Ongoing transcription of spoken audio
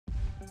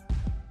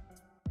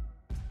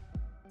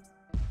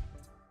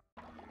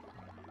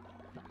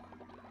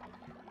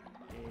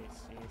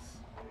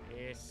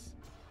Yes.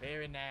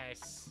 Very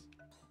nice.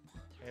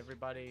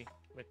 Everybody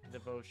with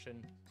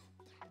devotion.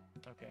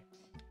 Okay.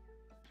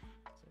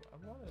 So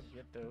I want to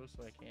get those,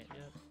 so I can't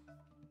yet.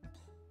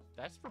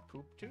 That's for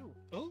poop too.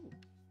 Oh.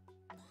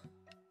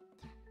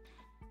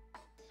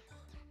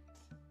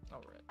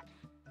 All right.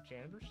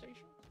 Janitor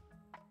station.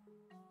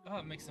 Oh,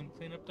 it makes them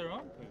clean up their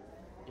own poop.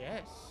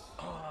 Yes.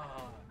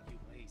 Oh, you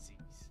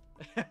lazies.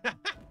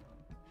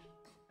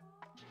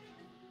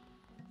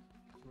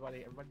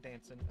 Everybody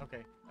dancing.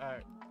 Okay.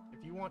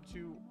 If you want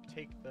to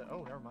take the...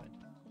 Oh, never mind.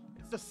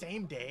 It's the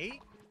same day?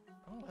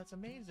 Oh, that's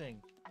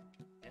amazing.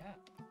 Yeah.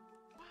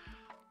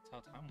 That's how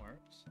time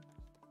works.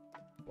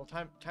 Well,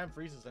 time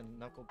freezes in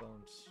Knuckle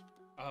Bones.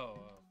 Oh.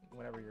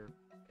 Whenever you're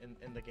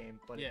in the game.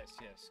 But Yes.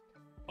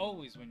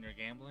 Always when you're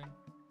gambling,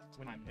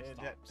 time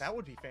stops. that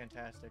would be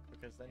fantastic,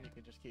 because then you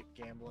could just keep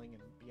gambling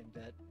and be in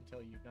debt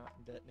until you're not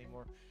in debt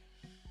anymore.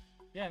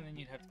 Yeah, and then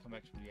you'd have to come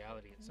back to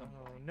reality at some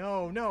point.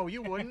 No,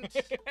 you wouldn't.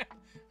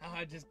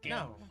 I just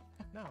gamble.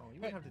 No,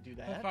 you wouldn't have to do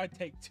that. If I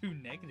take 2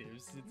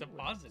 negatives, it's a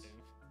positive.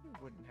 You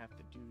wouldn't have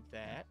to do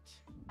that.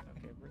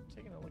 Okay, we're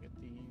taking a look at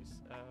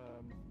these.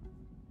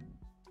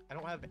 I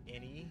don't have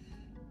any.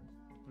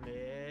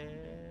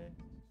 Bleh.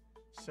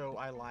 So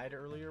I lied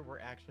earlier. We're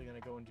actually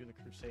going to go and do the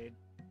crusade.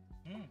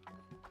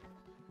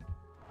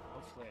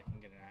 Hopefully I can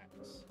get an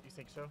axe. You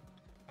think so?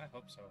 I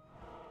hope so.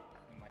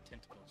 In my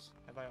tentacles.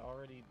 Have I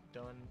already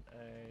done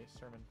a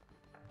sermon?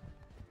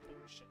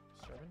 Oh, shit.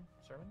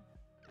 Sermon?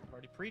 I've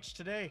already preached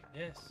today.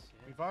 Yes.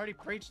 We've already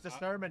preached the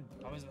sermon.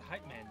 I was the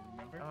hype man,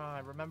 remember? I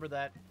remember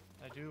that.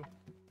 I do.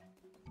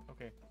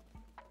 Okay.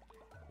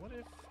 What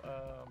if,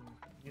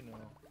 you know...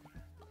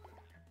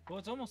 Well,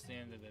 it's almost the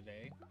end of the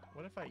day.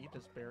 What if I eat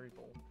this berry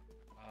bowl?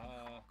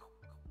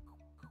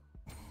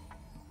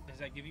 Does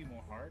that give you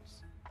more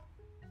hearts?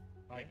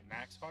 Like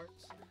max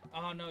hearts?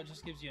 Oh, no, it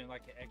just gives you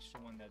like an extra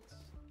one that's...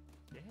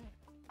 Yeah.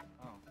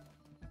 Oh.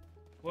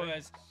 Well,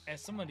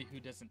 as somebody who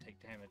doesn't take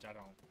damage, I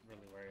don't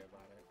really worry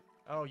about it.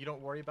 Oh, you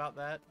don't worry about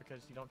that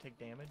because you don't take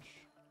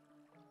damage?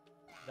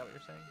 Is that what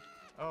you're saying?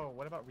 Oh,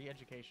 what about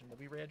re-education? Did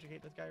we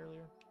re-educate this guy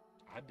earlier?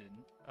 I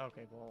didn't.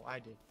 Okay, well, I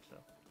did, so...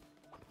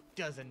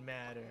 Doesn't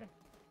matter.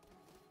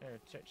 There,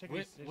 check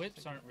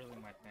Whips aren't really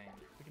my thing.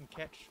 We can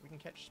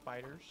catch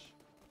spiders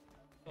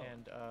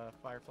and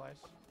fireflies.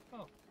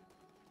 Oh.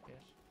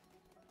 Yes.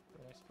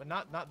 Very nice. But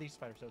not these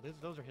spiders, though.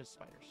 Those are his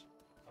spiders.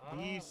 Oh.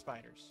 These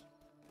spiders.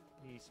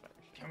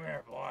 Come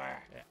here, boy.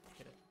 Yeah,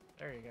 get it.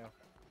 There you go.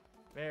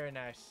 Very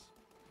nice.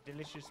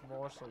 Delicious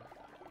morsel.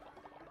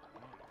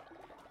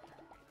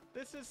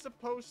 This is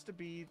supposed to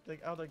be the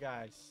other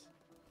guys.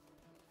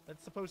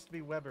 That's supposed to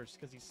be Weber's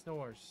because he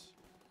snores.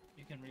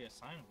 You can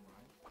reassign them,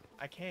 right?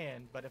 I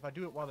can, but if I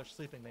do it while they're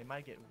sleeping, they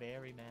might get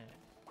very mad.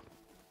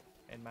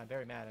 And by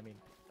very mad, I mean,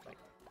 like,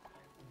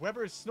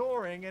 Weber's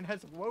snoring and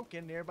has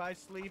woken nearby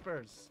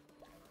sleepers.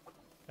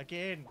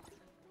 Again.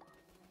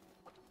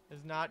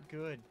 Is not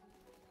good.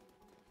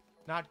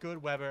 Not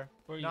good, Weber.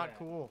 Where are you not at?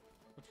 cool.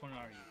 Which one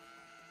are you?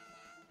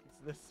 It's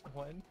this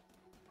one.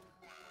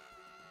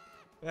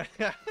 It's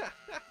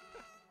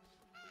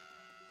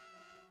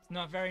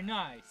not very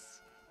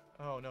nice.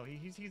 Oh no,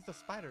 he's the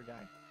spider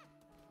guy.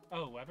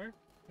 Oh, Weber?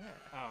 Yeah.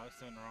 Oh, I was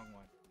doing the wrong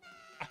one.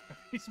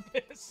 He's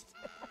pissed.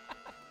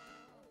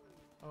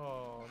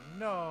 Oh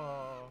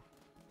no.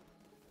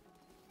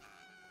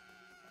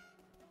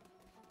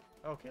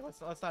 Okay,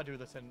 let's not do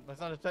this, and let's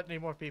not upset any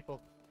more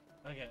people.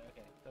 Okay.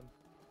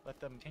 Let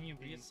them. Can you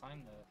be...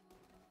 reassign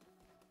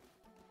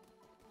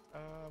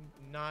the...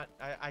 Not.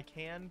 I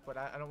can, but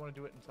I don't want to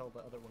do it until the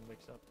other one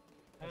wakes up.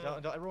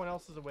 Until everyone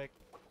else is awake.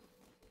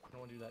 I don't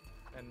want to do that.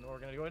 And we're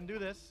gonna go ahead and do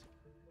this.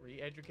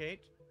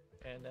 Re-educate,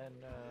 and then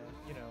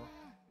you know,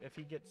 if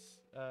he gets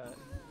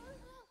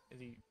is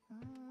he?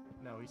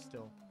 No, he's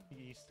still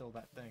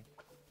that thing.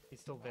 He's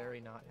still very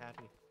not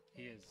happy.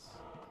 He is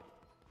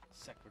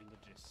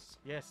sacrilegious.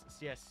 Yes,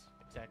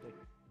 exactly.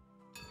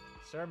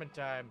 Sermon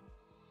time.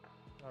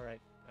 All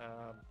right.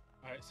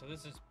 Alright, so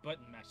this is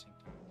button mashing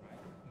time,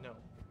 right? No.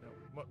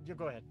 Well, you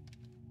go ahead.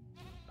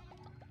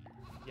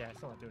 Yeah, it's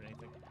still not doing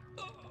anything.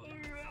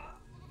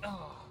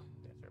 Oh.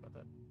 Yeah, sorry about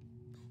that.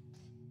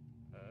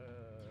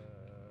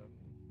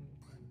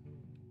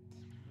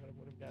 What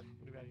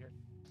do we got here?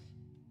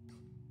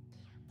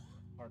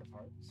 Heart of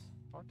Hearts.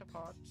 Heart of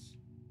Hearts.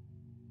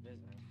 It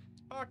isn't.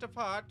 Heart of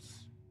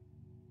Hearts.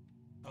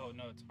 Oh,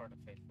 no, it's Heart of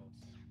Faithfuls.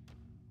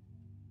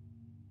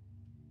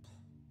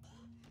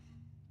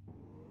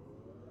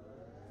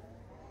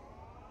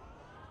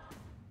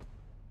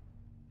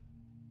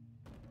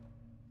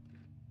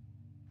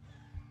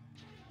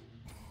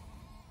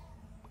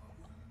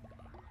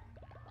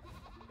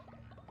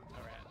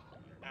 Alright.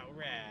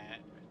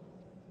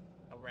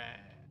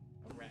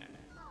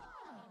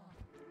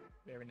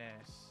 Very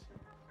nice.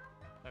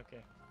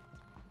 Okay.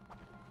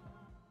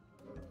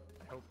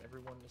 I hope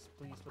everyone is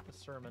pleased with the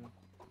sermon.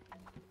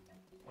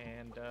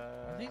 And,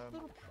 Are these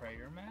little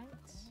prayer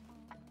mats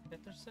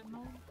that they're sitting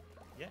on?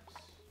 Yes.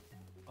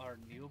 Are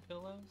kneel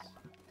pillows?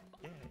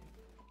 Yeah.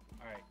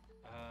 Alright,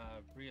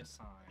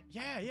 reassign.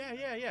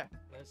 Yeah.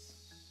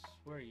 Let's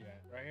Where are you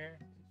at? Right here?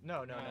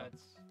 No, no, no.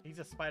 It's... He's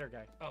a spider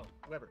guy. Oh,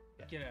 Weber.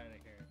 Yeah. get out of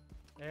here.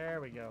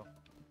 There we go.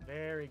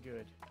 Very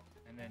good.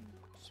 And then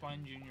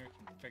Swine Jr.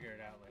 can figure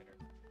it out later.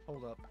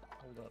 Hold up.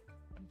 Hold up.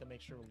 I need to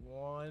make sure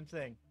one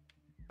thing.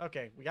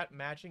 Okay, we got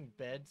matching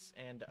beds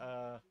and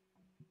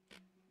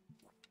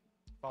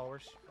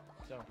followers.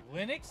 So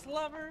Linux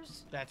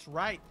lovers? that's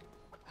right.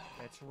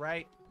 That's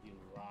right. You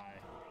lie.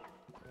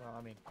 Well,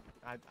 I mean,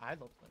 I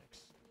love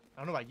Linux.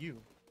 I don't know about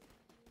you,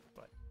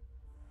 but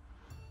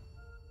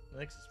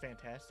Linux is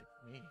fantastic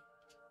for me.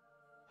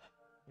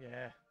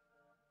 Yeah.